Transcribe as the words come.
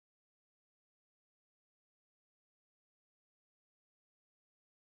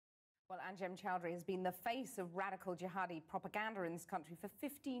Well, Anjem Choudary has been the face of radical jihadi propaganda in this country for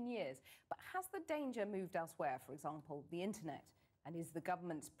 15 years. But has the danger moved elsewhere, for example, the internet? And is the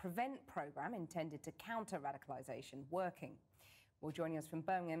government's Prevent programme intended to counter radicalisation working? Well, joining us from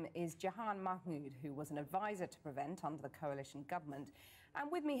Birmingham is Jahan Mahmood, who was an advisor to Prevent under the coalition government.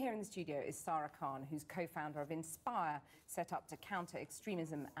 And with me here in the studio is Sara Khan, who's co-founder of Inspire, set up to counter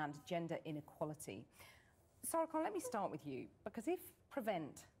extremism and gender inequality. Sara Khan, let me start with you, because if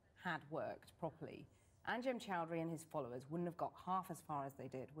Prevent had worked properly, Anjem Choudary and his followers wouldn't have got half as far as they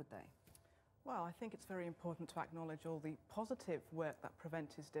did, would they? Well, I think it's very important to acknowledge all the positive work that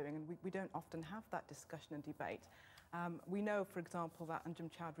Prevent is doing, and we don't often have that discussion and debate. We know, for example, that Anjem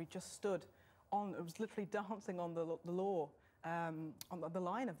Choudary just stood on, it was literally dancing on the law, on the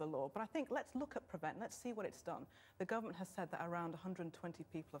line of the law. But I think let's look at Prevent, let's see what it's done. The government has said that around 120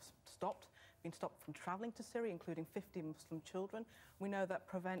 people have been stopped from travelling to Syria, including 50 Muslim children. We know that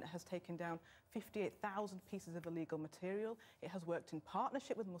Prevent has taken down 58,000 pieces of illegal material. It has worked in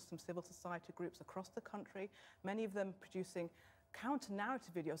partnership with Muslim civil society groups across the country, many of them producing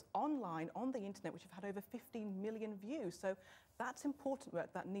counter-narrative videos online on the internet, which have had over 15 million views. So that's important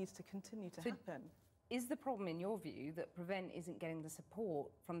work that needs to continue to happen. Is the problem, in your view, that Prevent isn't getting the support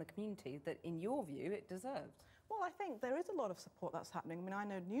from the community that, in your view, it deserves? Well, I think there is a lot of support that's happening. I mean, I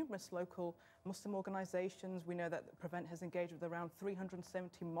know numerous local Muslim organisations. We know that Prevent has engaged with around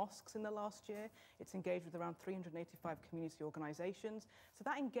 370 mosques in the last year. It's engaged with around 385 community organisations. So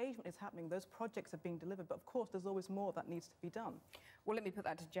that engagement is happening. Those projects are being delivered. But, of course, there's always more that needs to be done. Well, let me put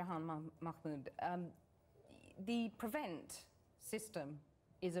that to Jahan Mahmood. The Prevent system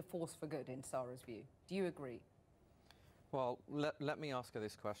is a force for good, in Sara's view. Do you agree? Well, let me ask her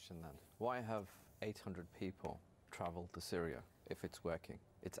this question then. Why have 800 people travelled to Syria if it's working?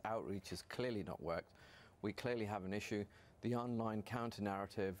 Its outreach has clearly not worked. We clearly have an issue. The online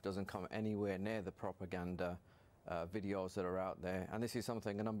counter-narrative doesn't come anywhere near the propaganda videos that are out there. And this is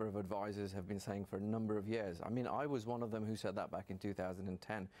something a number of advisors have been saying for a number of years. I mean, I was one of them who said that back in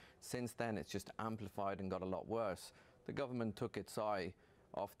 2010. Since then, it's just amplified and got a lot worse. The government took its eye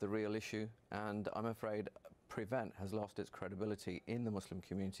off the real issue, and I'm afraid Prevent has lost its credibility in the Muslim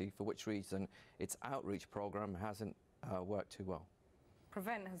community, for which reason its outreach programme hasn't worked too well.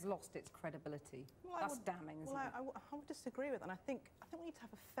 Prevent has lost its credibility. Well, that's damning, isn't it? I would disagree with that. And I think we need to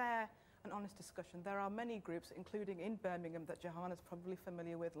have a fair and honest discussion. There are many groups, including in Birmingham, that Jahan is probably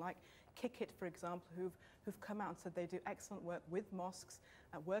familiar with, like Kick It, for example, who've come out and said they do excellent work with mosques,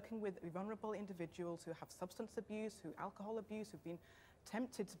 working with vulnerable individuals who have substance abuse, who alcohol abuse, who've been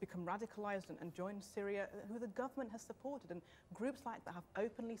tempted to become radicalised and join Syria, who the government has supported. And groups like that have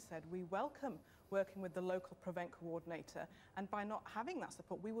openly said, we welcome working with the local Prevent coordinator, and by not having that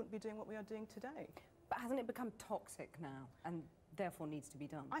support, we wouldn't be doing what we are doing today. But hasn't it become toxic now, and therefore needs to be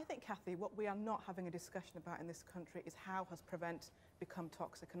done? I think, Kathy, what we are not having a discussion about in this country is how has Prevent become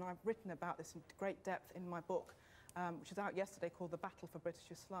toxic. And I've written about this in great depth in my book, which is out yesterday, called The Battle for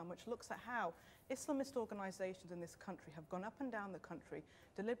British Islam, which looks at how Islamist organisations in this country have gone up and down the country,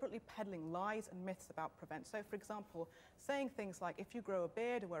 deliberately peddling lies and myths about Prevent. So, for example, saying things like, if you grow a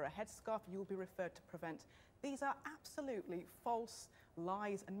beard or wear a headscarf, you will be referred to Prevent. These are absolutely false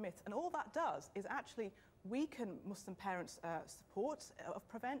lies and myths. And all that does is actually weaken Muslim parents' support of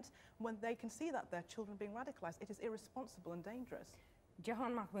Prevent when they can see that their children are being radicalised. It is irresponsible and dangerous.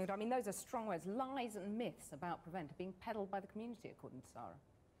 Jahan Mahmood, I mean, those are strong words. Lies and myths about Prevent are being peddled by the community, according to Sara.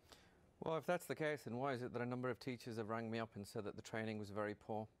 Well, if that's the case, then why is it that a number of teachers have rang me up and said that the training was very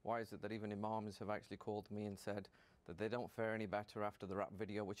poor? Why is it that even imams have actually called me and said that they don't fare any better after the rap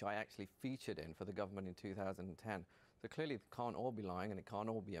video, which I actually featured in for the government in 2010? So clearly it can't all be lying, and it can't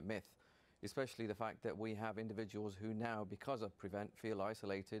all be a myth, especially the fact that we have individuals who now, because of Prevent, feel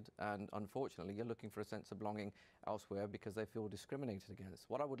isolated, and unfortunately you're looking for a sense of belonging elsewhere because they feel discriminated against.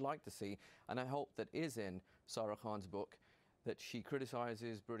 What I would like to see, and I hope that is in Sara Khan's book, that she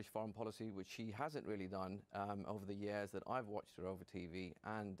criticises British foreign policy, which she hasn't really done over the years that I've watched her over TV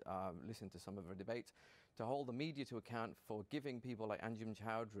and listened to some of her debates, to hold the media to account for giving people like Anjem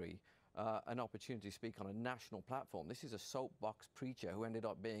Choudary an opportunity to speak on a national platform. This is a soapbox preacher who ended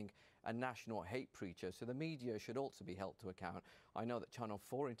up being a national hate preacher, so the media should also be held to account. I know that Channel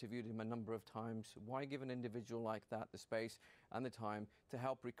 4 interviewed him a number of times. Why give an individual like that the space and the time to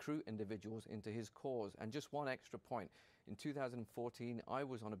help recruit individuals into his cause? And just one extra point. In 2014, I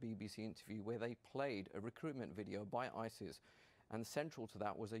was on a BBC interview where they played a recruitment video by ISIS, and central to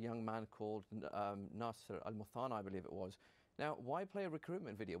that was a young man called Nasser al-Muthana, I believe it was. Now, why play a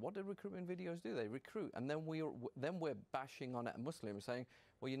recruitment video? What do recruitment videos do? They recruit, and then we're bashing on Muslims, saying,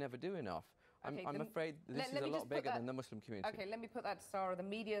 well, you never do enough. Okay, I'm afraid this is a lot bigger than the Muslim community. Okay, let me put that to Sara. The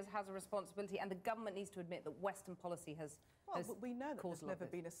media has a responsibility, and the government needs to admit that Western policy has Well, we know that there's never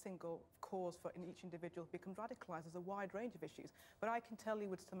been a single cause for in each individual to become radicalised. There's a wide range of issues. But I can tell you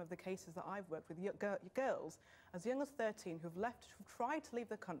with some of the cases that I've worked with, girls as young as 13 who've tried to leave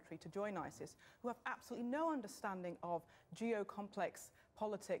the country to join ISIS, who have absolutely no understanding of geo-complex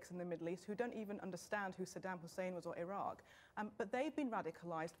politics in the Middle East, who don't even understand who Saddam Hussein was or Iraq. But they've been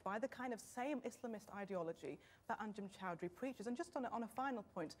radicalised by the kind of same Islamist ideology that Anjem Choudary preaches. And just on a final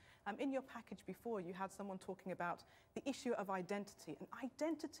point, in your package before, you had someone talking about the issue of identity. And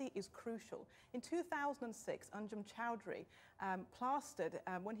identity is crucial. In 2006, Anjem Choudary plastered,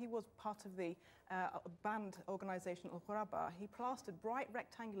 when he was part of the banned organisation Al-Ghuraba, he plastered bright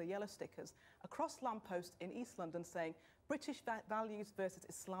rectangular yellow stickers across lampposts in East London saying, British values versus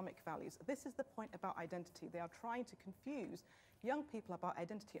Islamic values. This is the point about identity. They are trying to confuse young people about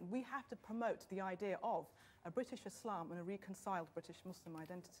identity, and we have to promote the idea of a British Islam and a reconciled British Muslim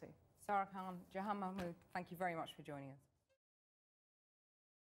identity. Sara Khan, Jahan Mahmood, thank you very much for joining us.